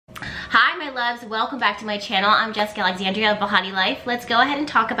loves, welcome back to my channel. I'm Jessica Alexandria of Behatilife. Let's go ahead and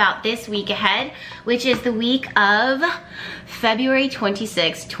talk about this week ahead, which is the week of February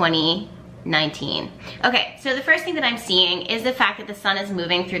 26, 2019. Okay, so the first thing that I'm seeing is the fact that the sun is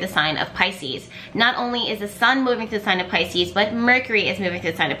moving through the sign of Pisces. Not only is the sun moving through the sign of Pisces, but Mercury is moving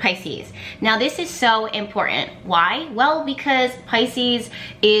through the sign of Pisces. Now this is so important. Why? Well, because Pisces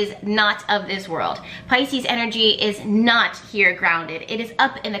is not of this world. Pisces energy is not here grounded. It is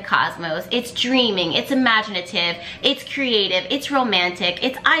up in the cosmos. It's dreaming, it's imaginative, it's creative, it's romantic,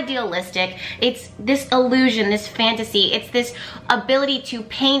 it's idealistic, it's this illusion, this fantasy, it's this ability to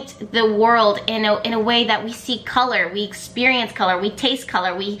paint the world in a way that we see color, we experience color, we taste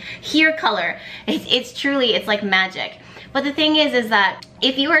color, we hear color. It's truly, it's like magic. But the thing is that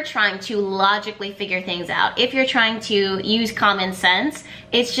if you are trying to logically figure things out, if you're trying to use common sense,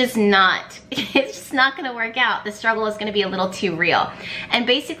 it's just not gonna work out. The struggle is gonna be a little too real. And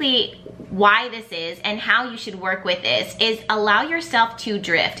basically why this is and how you should work with this is allow yourself to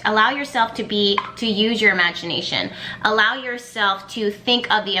drift, allow yourself to use your imagination, allow yourself to think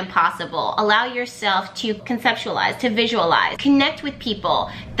of the impossible, allow yourself to conceptualize, to visualize, connect with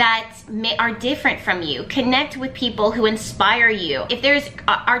people that are different from you, connect with people who inspire you. If there's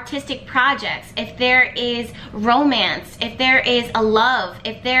artistic projects, if there is romance, if there is a love,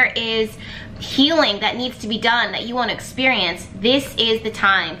 if there is healing that needs to be done that you want to experience, this is the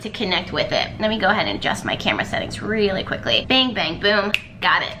time to connect with it. Let me go ahead and adjust my camera settings really quickly. Bang, bang, boom,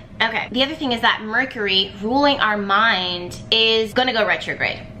 got it. Okay, the other thing is that Mercury ruling our mind is gonna go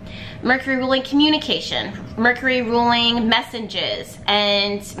retrograde. Mercury ruling communication, Mercury ruling messages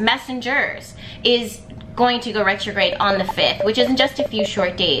and messengers is going to go retrograde on the 5th, which is in just a few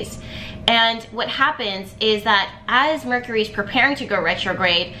short days. And what happens is that as Mercury is preparing to go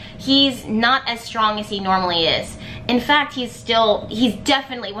retrograde, he's not as strong as he normally is. In fact, he's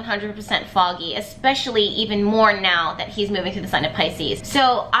definitely 100% foggy, especially even more now that he's moving through the sign of Pisces.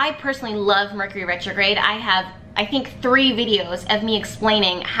 So I personally love Mercury retrograde. I have, I think, 3 videos of me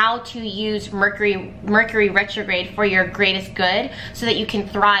explaining how to use Mercury retrograde for your greatest good so that you can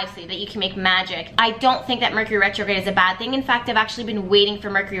thrive, so that you can make magic. I don't think that Mercury retrograde is a bad thing. In fact, I've actually been waiting for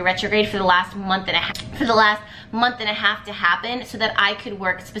Mercury retrograde for the last month and a half to happen so that I could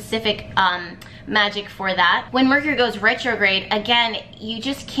work specific magic for that. When Mercury goes retrograde, again, you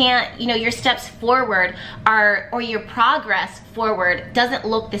just can't, you know, your steps forward or your progress forward doesn't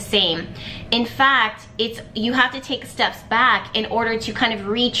look the same. In fact, you have to take steps back in order to kind of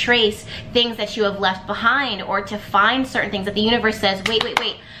retrace things that you have left behind, or to find certain things that the universe says, wait,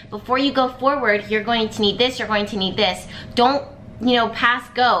 before you go forward, you're going to need this, you're going to need this. Don't, you know, pass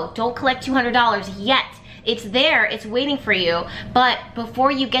go. Don't collect $200 yet. It's there, it's waiting for you, but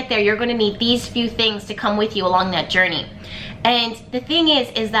before you get there, you're gonna need these few things to come with you along that journey. And the thing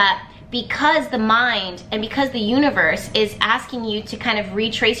is that because the mind and because the universe is asking you to kind of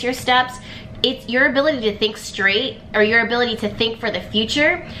retrace your steps, it's your ability to think straight, or your ability to think for the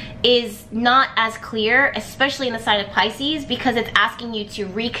future, is not as clear, especially in the sign of Pisces, because it's asking you to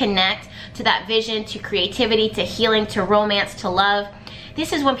reconnect to that vision, to creativity, to healing, to romance, to love.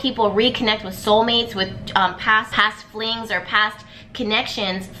 This is when people reconnect with soulmates, with past flings or past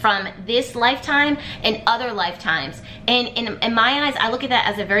connections from this lifetime and other lifetimes. And in my eyes, I look at that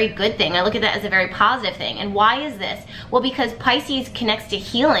as a very good thing. I look at that as a very positive thing. And why is this? Well, because Pisces connects to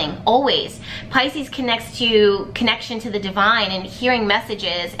healing, always. Pisces connects to connection to the divine and hearing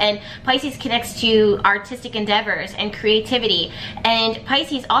messages. And Pisces connects to artistic endeavors and creativity. And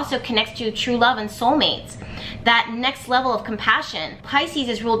Pisces also connects to true love and soulmates. That next level of compassion. Pisces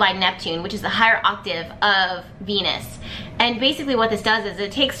is ruled by Neptune, which is the higher octave of Venus. And basically what this does is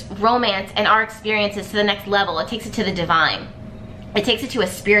it takes romance and our experiences to the next level. It takes it to the divine. It takes it to a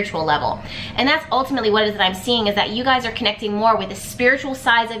spiritual level. And that's ultimately what it is that I'm seeing, is that you guys are connecting more with the spiritual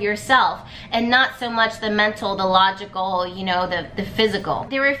sides of yourself and not so much the mental, the logical, you know, the physical.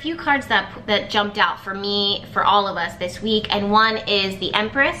 There were a few cards that jumped out for me, for all of us this week, and one is the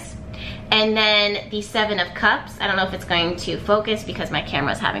Empress. And then the 7 of Cups. I don't know if it's going to focus because my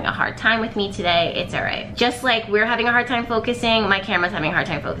camera's having a hard time with me today. It's all right. Just like we're having a hard time focusing, my camera's having a hard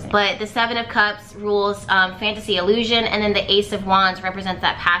time focusing. But the 7 of Cups rules fantasy illusion, and then the Ace of Wands represents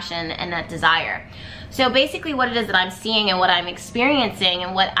that passion and that desire. So basically what it is that I'm seeing and what I'm experiencing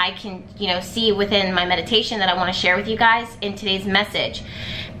and what I can, you know, see within my meditation that I want to share with you guys in today's message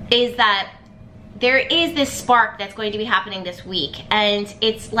is that there is this spark that's going to be happening this week, and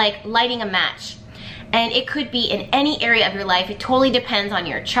it's like lighting a match. And it could be in any area of your life. It totally depends on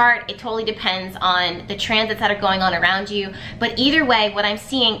your chart. It totally depends on the transits that are going on around you. But either way, what I'm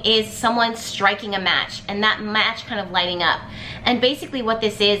seeing is someone striking a match, and that match kind of lighting up. And basically what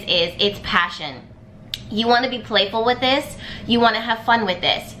this is it's passion. You want to be playful with this. You want to have fun with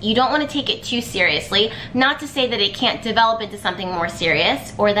this. You don't want to take it too seriously. Not to say that it can't develop into something more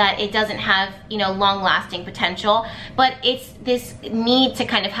serious or that it doesn't have, you know, long-lasting potential, but it's this need to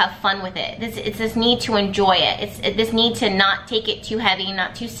kind of have fun with it. It's this need to enjoy it. It's this need to not take it too heavy,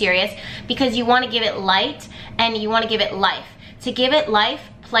 not too serious, because you want to give it light and you want to give it life. To give it life,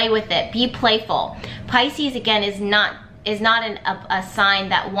 play with it. Be playful. Pisces, again, is not a sign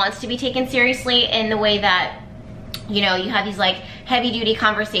that wants to be taken seriously in the way that, you know, you have these like heavy duty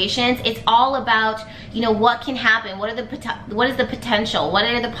conversations. It's all about, you know, what can happen, what is the potential, what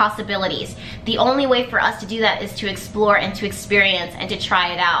are the possibilities. The only way for us to do that is to explore and to experience and to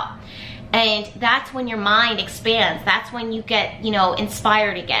try it out. And that's when your mind expands. That's when you get, you know,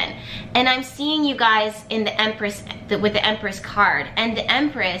 inspired again. And I'm seeing you guys in the Empress, with the Empress card. And the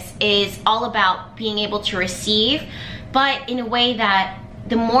Empress is all about being able to receive, but in a way that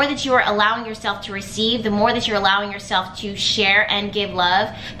the more that you are allowing yourself to receive, the more that you're allowing yourself to share and give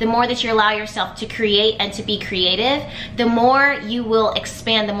love, the more that you allow yourself to create and to be creative, the more you will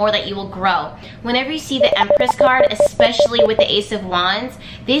expand, the more that you will grow. Whenever you see the Empress card, especially with the Ace of Wands,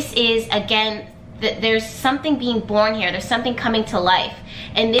 this is, again, there's something being born here. There's something coming to life.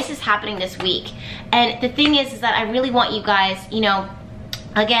 And this is happening this week. And the thing is that I really want you guys, you know,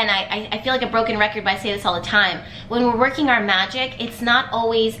 again, I feel like a broken record, but I say this all the time. When we're working our magic, it's not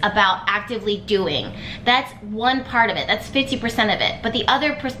always about actively doing. That's one part of it. That's 50% of it. But the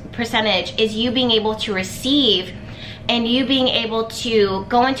other percentage is you being able to receive and you being able to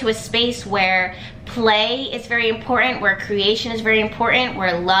go into a space where play is very important, where creation is very important,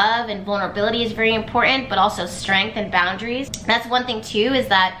 where love and vulnerability is very important, but also strength and boundaries. That's one thing too, is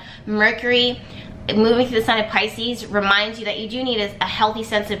that Mercury moving through the sign of Pisces reminds you that you do need a healthy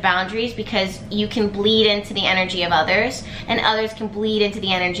sense of boundaries, because you can bleed into the energy of others and others can bleed into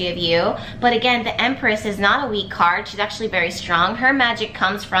the energy of you. But again, the Empress is not a weak card. She's actually very strong. Her magic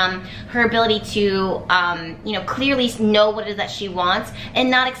comes from her ability to you know, clearly know what it is that she wants and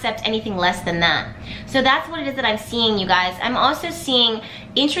not accept anything less than that. So that's what it is that I'm seeing, you guys. I'm also seeing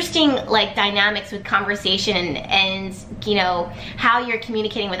interesting like dynamics with conversation and you know, how you're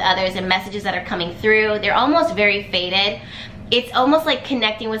communicating with others and messages that are coming through. They're almost very faded. It's almost like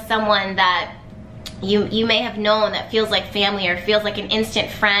connecting with someone that you may have known that feels like family or feels like an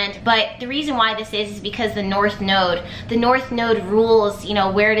instant friend. But the reason why this is because the North Node rules, you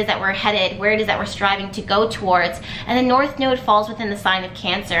know, where it is that we're headed, where it is that we're striving to go towards. And the North Node falls within the sign of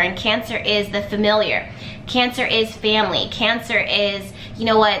Cancer, and Cancer is the familiar. Cancer is family. Cancer is, you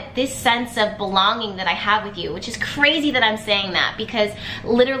know what, this sense of belonging that I have with you, which is crazy that I'm saying that, because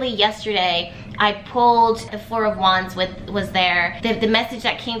literally yesterday I pulled the Four of Wands was there. The message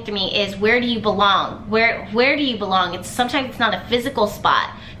that came to me is, where do you belong? Where do you belong? Sometimes it's not a physical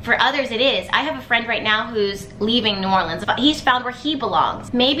spot. For others it is. I have a friend right now who's leaving New Orleans, but he's found where he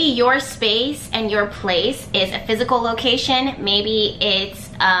belongs. Maybe your space and your place is a physical location. Maybe it's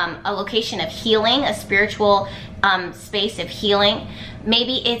a location of healing, a spiritual space of healing.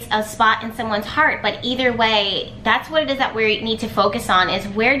 Maybe it's a spot in someone's heart, but either way, that's what it is that we need to focus on, is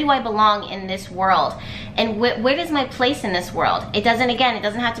where do I belong in this world? And where is my place in this world? It doesn't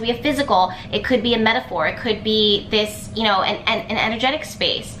have to be a physical, it could be a metaphor, it could be this, you know, an energetic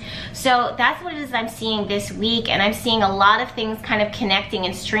space. So that's what it is that I'm seeing this week, and I'm seeing a lot of things kind of connecting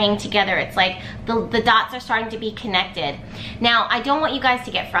and stringing together. It's like the dots are starting to be connected. Now, I don't want you guys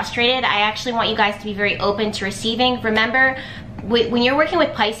to get frustrated. I actually want you guys to be very open to receiving. Remember, when you're working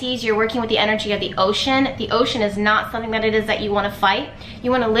with Pisces, you're working with the energy of the ocean. The ocean is not something that it is that you want to fight.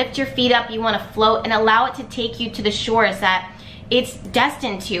 You want to lift your feet up, you want to float and allow it to take you to the shores that it's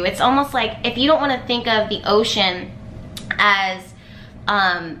destined to. It's almost like, if you don't want to think of the ocean as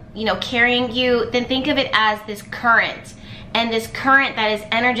you know, carrying you, then think of it as this current. And this current that has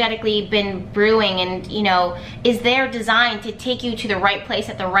energetically been brewing and, you know, is there designed to take you to the right place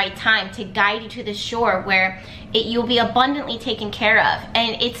at the right time, to guide you to the shore where you'll be abundantly taken care of.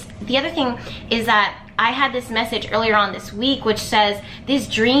 And it's, the other thing is that I had this message earlier on this week which says, this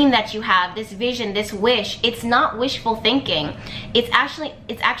dream that you have, this vision, this wish, it's not wishful thinking. It's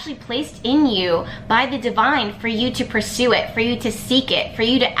actually placed in you by the divine for you to pursue it, for you to seek it, for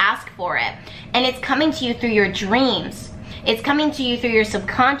you to ask for it. And it's coming to you through your dreams. It's coming to you through your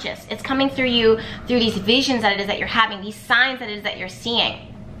subconscious. It's coming through you through these visions that it is that you're having, these signs that it is that you're seeing.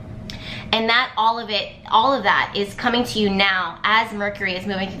 And that all of that is coming to you now as Mercury is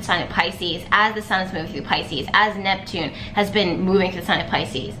moving through the sign of Pisces, as the Sun is moving through Pisces, as Neptune has been moving through the sign of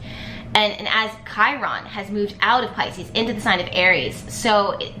Pisces. And as Chiron has moved out of Pisces into the sign of Aries.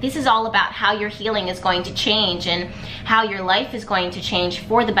 So this is all about how your healing is going to change and how your life is going to change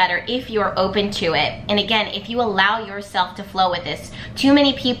for the better if you're open to it. And again, if you allow yourself to flow with this. Too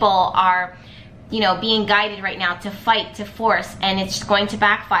many people are, you know, being guided right now to fight, to force, and it's just going to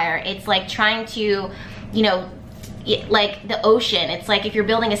backfire. It's like trying to, you know, like the ocean. It's like if you're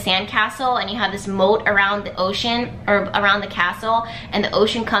building a sandcastle and you have this moat around the ocean or around the castle, and the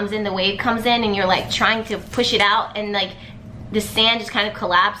ocean comes in, the wave comes in, and you're like trying to push it out, and like the sand just kind of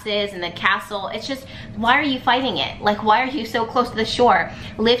collapses and the castle, it's just, why are you fighting it? Like, why are you so close to the shore?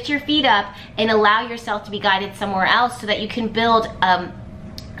 Lift your feet up and allow yourself to be guided somewhere else so that you can build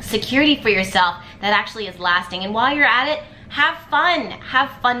security for yourself that actually is lasting. And while you're at it, have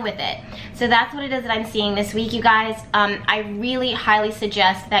fun with it. So that's what it is that I'm seeing this week, you guys. I really highly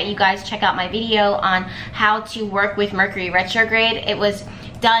suggest that you guys check out my video on how to work with Mercury retrograde. It was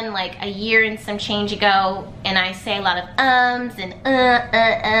done like a year and some change ago, and I say a lot of ums and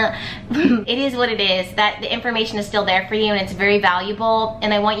It is what it is. That the information is still there for you, and it's very valuable,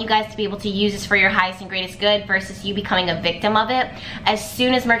 and I want you guys to be able to use this for your highest and greatest good versus you becoming a victim of it. As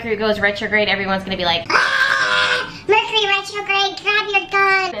soon as Mercury goes retrograde, everyone's gonna be like, Mercury retrograde, grab your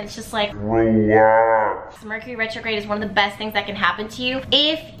gun. And it's just like, relax. Mercury retrograde is one of the best things that can happen to you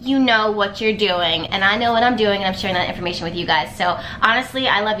if you know what you're doing. And I know what I'm doing, and I'm sharing that information with you guys. So honestly,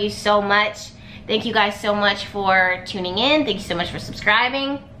 I love you so much. Thank you guys so much for tuning in. Thank you so much for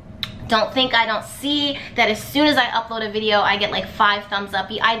subscribing. Don't think I don't see that as soon as I upload a video, I get like 5 thumbs up.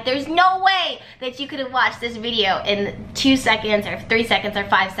 There's no way that you could have watched this video in 2 seconds or 3 seconds or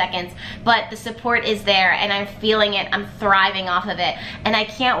 5 seconds, but the support is there and I'm feeling it. I'm thriving off of it. And I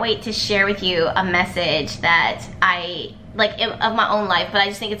can't wait to share with you a message that of my own life, but I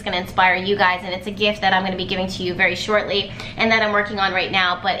just think it's going to inspire you guys, and it's a gift that I'm going to be giving to you very shortly and that I'm working on right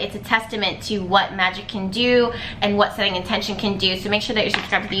now. But it's a testament to what magic can do and what setting intention can do. So make sure that you're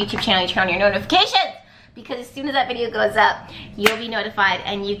subscribed to the YouTube channel, you turn on your notifications, because as soon as that video goes up, you'll be notified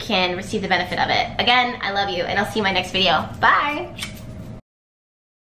and you can receive the benefit of it. Again, I love you, and I'll see you in my next video. Bye!